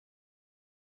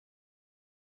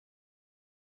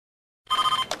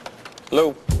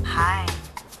Hello. Hi.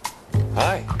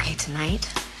 Hi. Okay,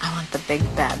 tonight, I want the big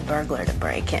bad burglar to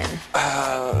break in.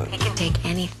 He can take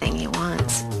anything he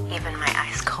wants, even my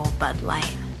ice-cold Bud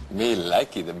Light. Me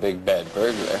likey the big bad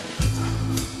burglar.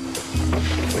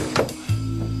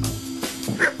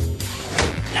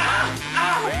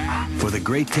 For the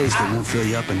great taste that won't fill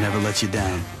you up and never lets you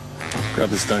down.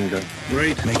 Grab the stun gun.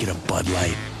 Great. Make it a Bud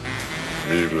Light.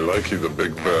 Me likey the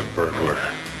big bad burglar.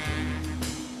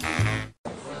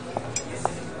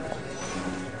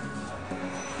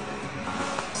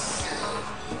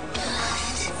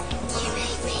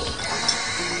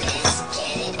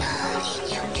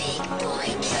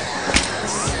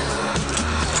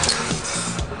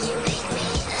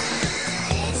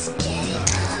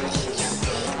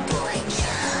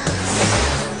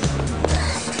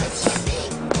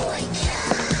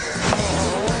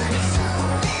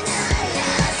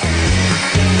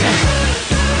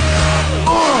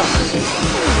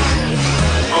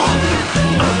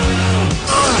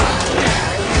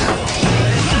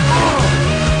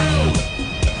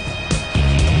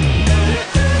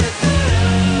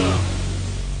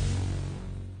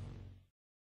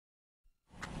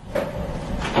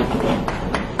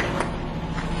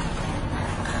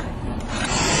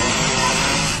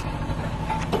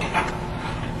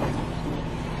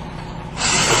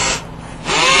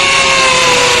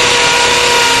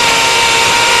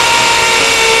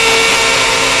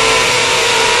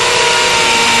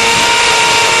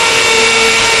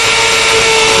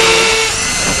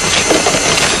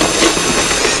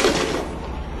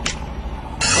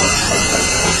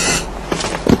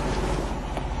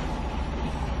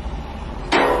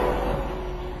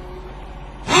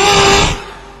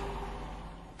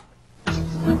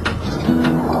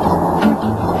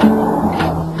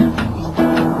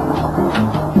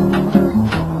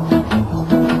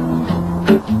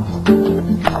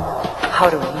 How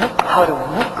do we look? How do we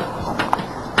look?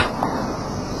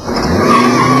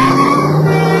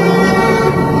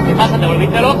 ¿Qué pasa? ¿Te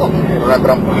volviste loco? Una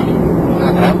trampa.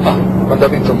 ¿Una trampa? ¿Cuándo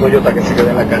has visto un Toyota que se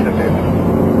quede en la carretera?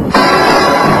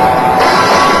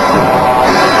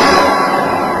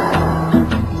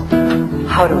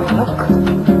 How do we look?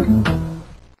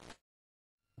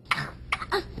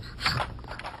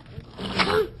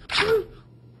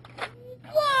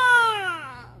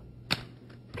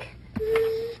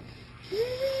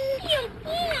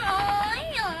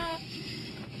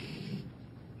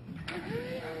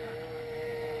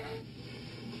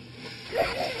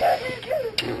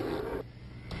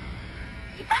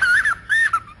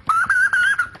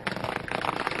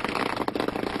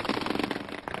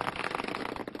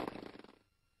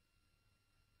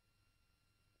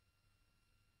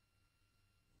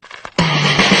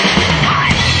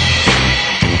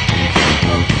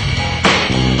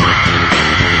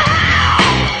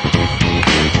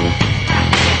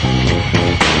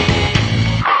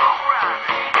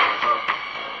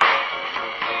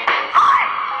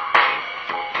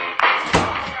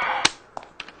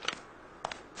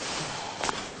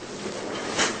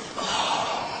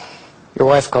 Your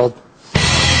wife called.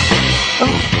 Oh.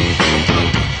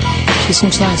 She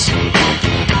seems nice.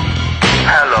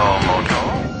 Hello, Moto.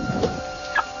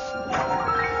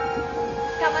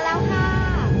 กลับมาแล้วค่ะ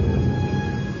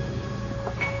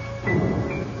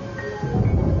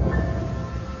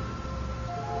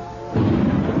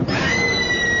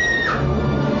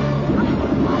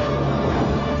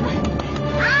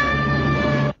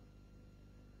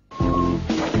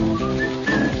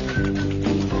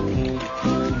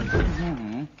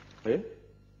Eh?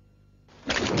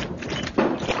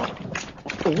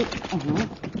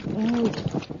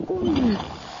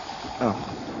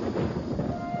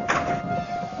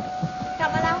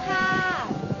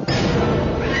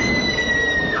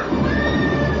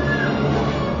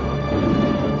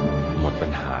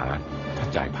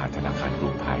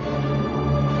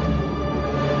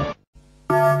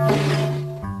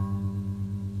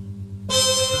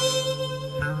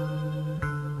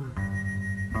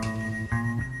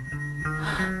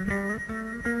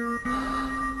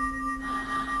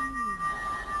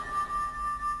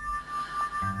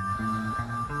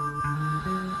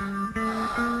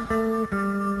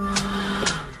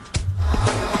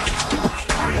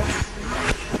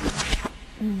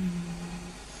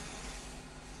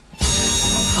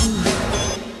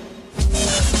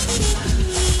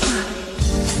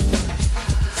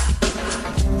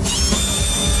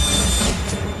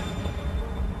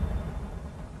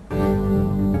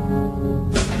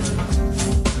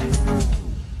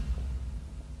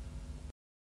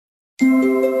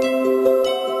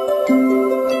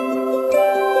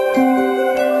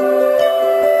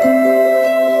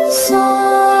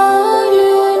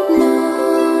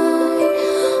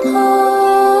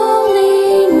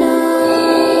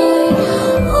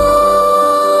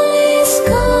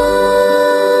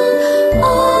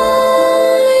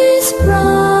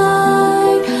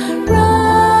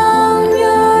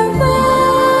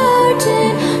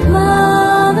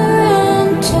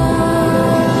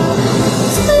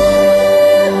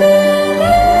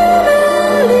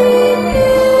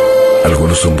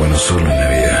 Algunos son buenos solo en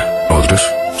Navidad, otros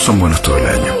son buenos todo el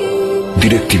año.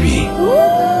 DirecTV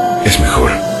es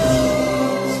mejor.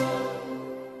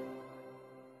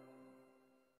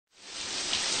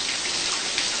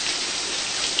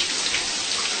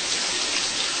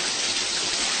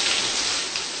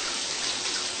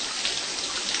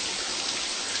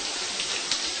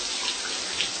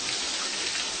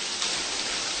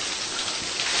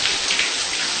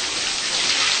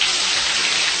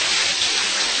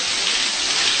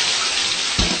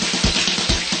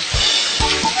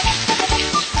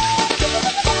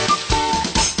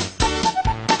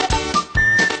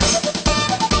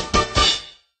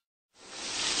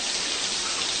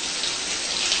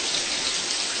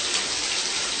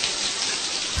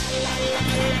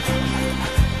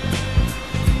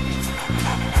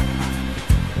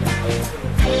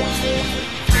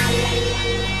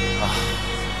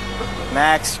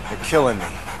 Max, you're killing me.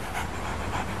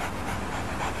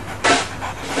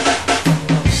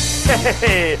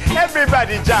 Hey,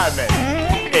 everybody jamming.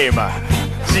 Hey, man.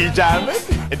 She jamming,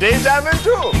 they jamming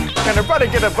too. Can a brother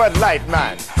get a Bud Light,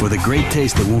 man? For the great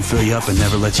taste that won't fill you up and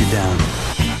never let you down.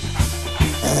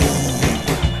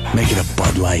 Make it a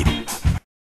Bud Light.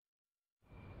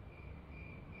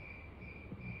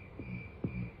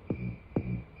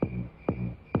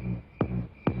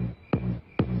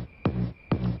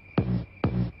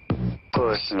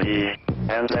 Push me,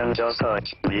 and then just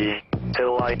touch me,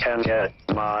 till I can get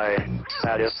my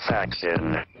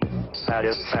satisfaction.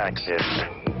 Satisfaction.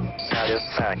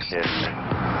 Satisfaction.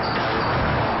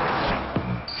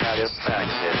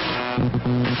 Satisfaction.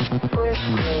 Push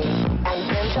me, and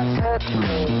then just hurt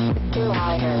me, till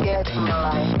I can get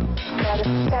my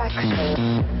satisfaction.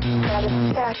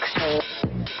 Satisfaction.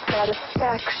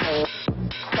 Satisfaction.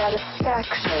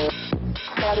 Satisfaction.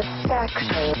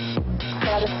 Satisfaction.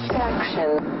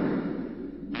 Satisfaction.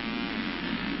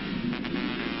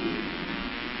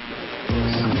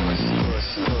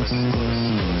 Push.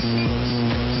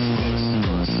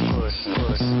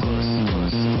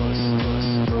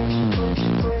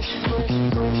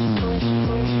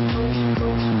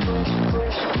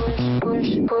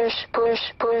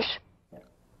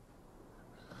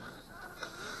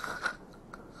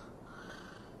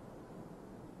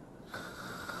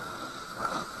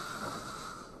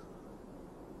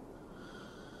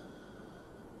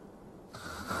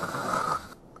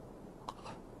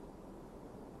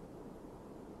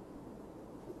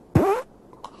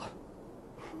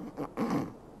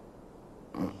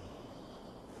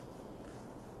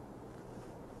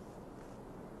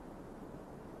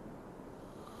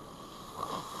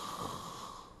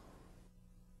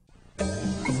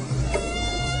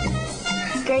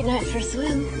 Great night for a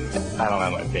swim. I don't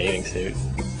have my bathing suit.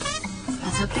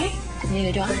 That's okay.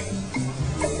 Neither do I.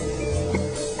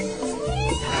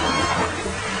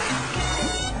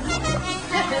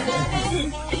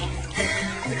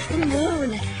 The moon.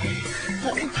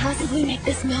 What could possibly make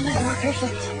this moment more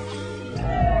perfect?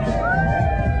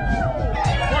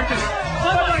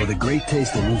 For the great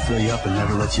taste that won't fill you up and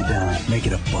never let you down. Make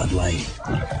it a Bud Light.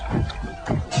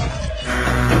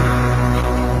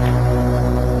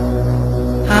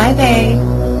 Hi, babe.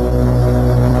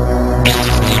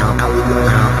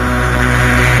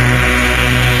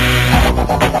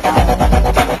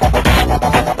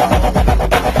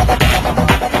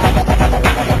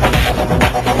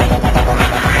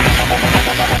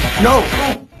 No!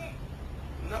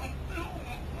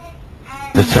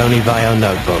 The Sony Vaio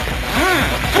notebook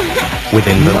with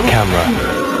inbuilt camera.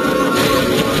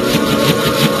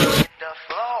 The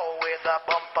flow with a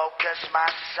bump focus my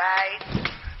sight.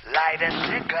 Light a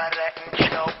cigarette and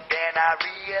choke, then I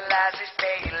realize it's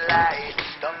daylight.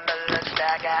 Stumble and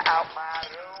stagger out my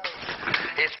room.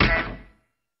 It's been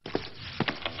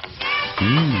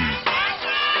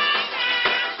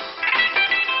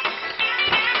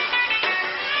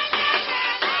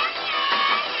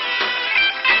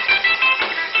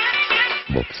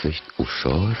Bobsicht u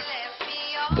šor,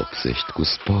 bobsicht u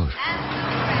spor.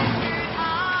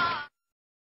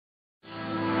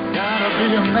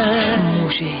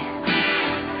 Muži.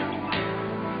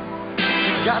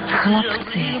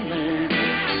 Chlapci.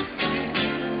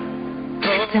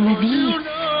 Chceme víc.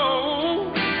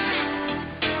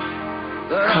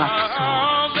 Chlapců.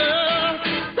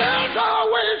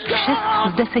 6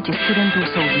 z 10 studentů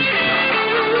jsou dívky.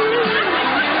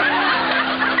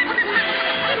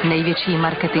 Největší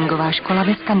marketingová škola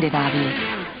ve Skandinávii.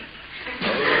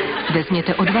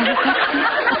 Vezměte odvahu, chlapci,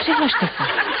 a přihlašte se.